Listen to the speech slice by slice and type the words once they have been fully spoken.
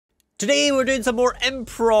Today we're doing some more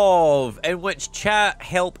improv, in which chat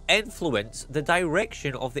help influence the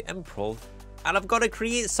direction of the improv, and I've got to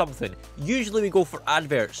create something. Usually we go for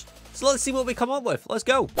adverts, so let's see what we come up with. Let's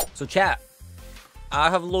go. So chat, I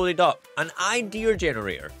have loaded up an idea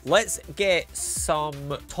generator. Let's get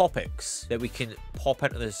some topics that we can pop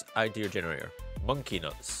into this idea generator. Monkey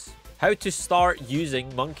nuts. How to start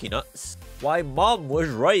using monkey nuts. Why mom was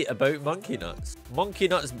right about monkey nuts. Monkey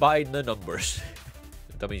nuts by the numbers.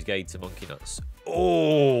 The Dummies Guide to Monkey Nuts.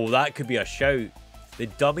 Oh, that could be a shout. The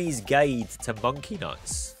Dummies Guide to Monkey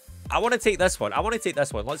Nuts. I want to take this one.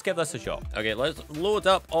 Let's give this a shot. Okay, let's load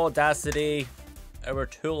up Audacity, our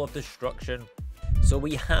tool of destruction. So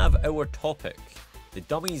we have our topic, the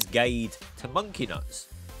Dummies Guide to Monkey Nuts.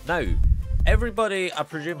 Now, everybody, I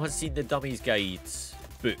presume, has seen the Dummies Guide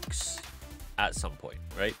books at some point,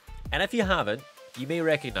 right? And if you haven't, you may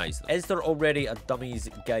recognize them. Is there already a Dummies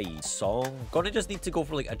Guide song? Gonna just need to go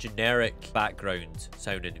for like a generic background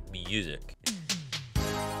sounding music.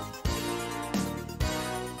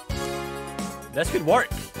 This could work.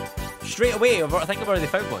 Straight away, I think I've already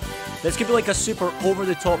found one. This could be like a super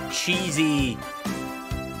over-the-top cheesy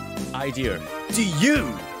idea. Do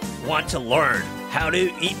you want to learn how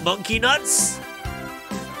to eat monkey nuts?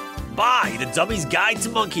 Buy the Dummies Guide to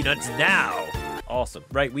Monkey Nuts now. Awesome.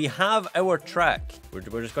 Right, we have our track. We're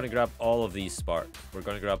just going to grab all of these sparks. We're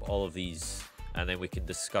going to grab all of these, and then we can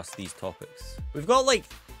discuss these topics. We've got like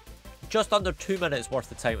just under 2 minutes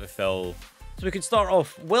worth of time to fill. So we can start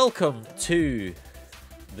off. Welcome to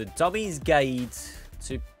the Dummies Guide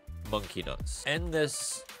to Monkey Nuts. In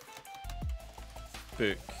this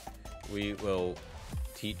book, we will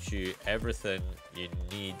teach you everything you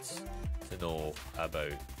need to know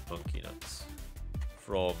about monkey nuts.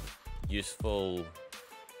 From useful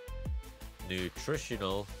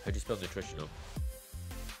nutritional, how do you spell nutritional?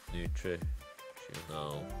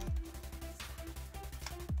 Nutritional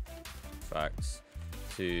facts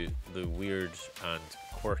to the weird and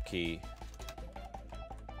quirky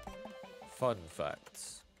fun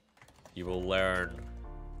facts. You will learn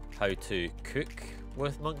how to cook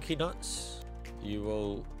with monkey nuts. You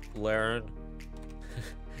will learn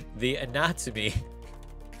the anatomy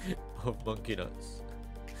of monkey nuts.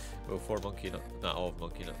 Well, for monkey nuts, not of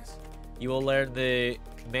monkey nuts. You will learn the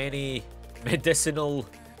many medicinal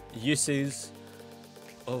uses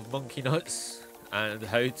of monkey nuts and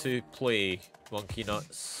how to play monkey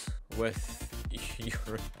nuts with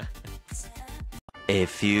your hands. A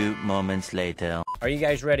few moments later. Are you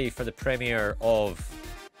guys ready for the premiere of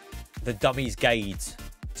the Dummies Guide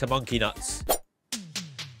to Monkey Nuts?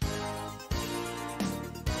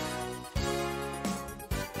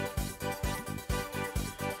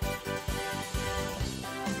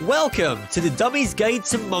 Welcome to the Dummies Guide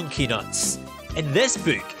to Monkey Nuts. In this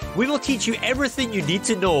book, we will teach you everything you need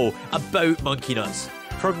to know about monkey nuts,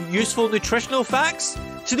 from useful nutritional facts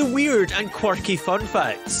to the weird and quirky fun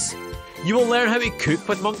facts. You will learn how to cook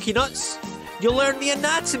with monkey nuts. You'll learn the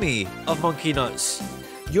anatomy of monkey nuts.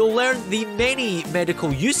 You'll learn the many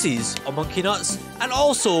medical uses of monkey nuts, and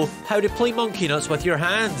also how to play monkey nuts with your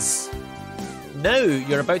hands. Now,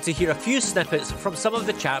 you're about to hear a few snippets from some of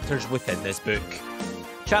the chapters within this book.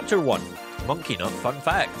 Chapter 1, Monkey Nut Fun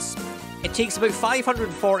Facts. It takes about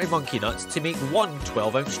 540 monkey nuts to make one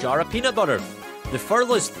 12-ounce jar of peanut butter. The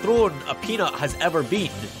furthest thrown a peanut has ever been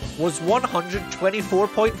was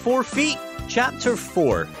 124.4 feet. Chapter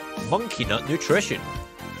 4, Monkey Nut Nutrition.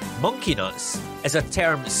 Monkey nuts is a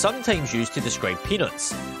term sometimes used to describe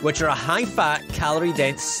peanuts, which are a high-fat,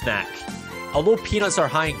 calorie-dense snack. Although peanuts are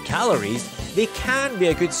high in calories, they can be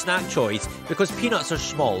a good snack choice because peanuts are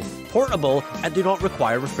small, portable, and do not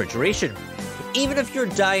require refrigeration. Even if you're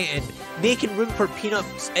dieting, making room for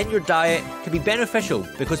peanuts in your diet can be beneficial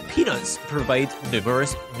because peanuts provide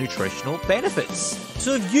numerous nutritional benefits.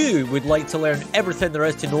 So if you would like to learn everything there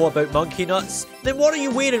is to know about monkey nuts, then what are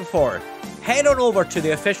you waiting for? Head on over to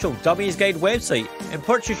the official Dummies Guide website and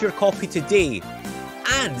purchase your copy today.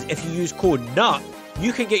 And if you use code NUT,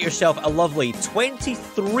 you can get yourself a lovely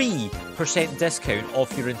 23% discount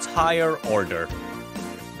off your entire order.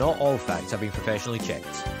 Not all facts have been professionally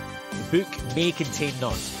checked. The book may contain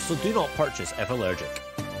nuts, so do not purchase if allergic.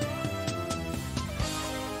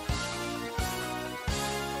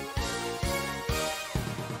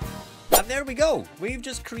 And there we go. We've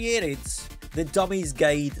just created the Dummies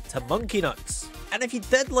Guide to Monkey Nuts. And if you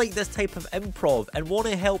did like this type of improv and want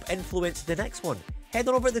to help influence the next one, head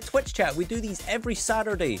on over to the Twitch chat. We do these every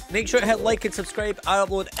Saturday. Make sure to hit like and subscribe. I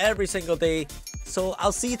upload every single day. So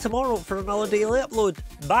I'll see you tomorrow for another daily upload.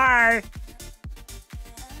 Bye!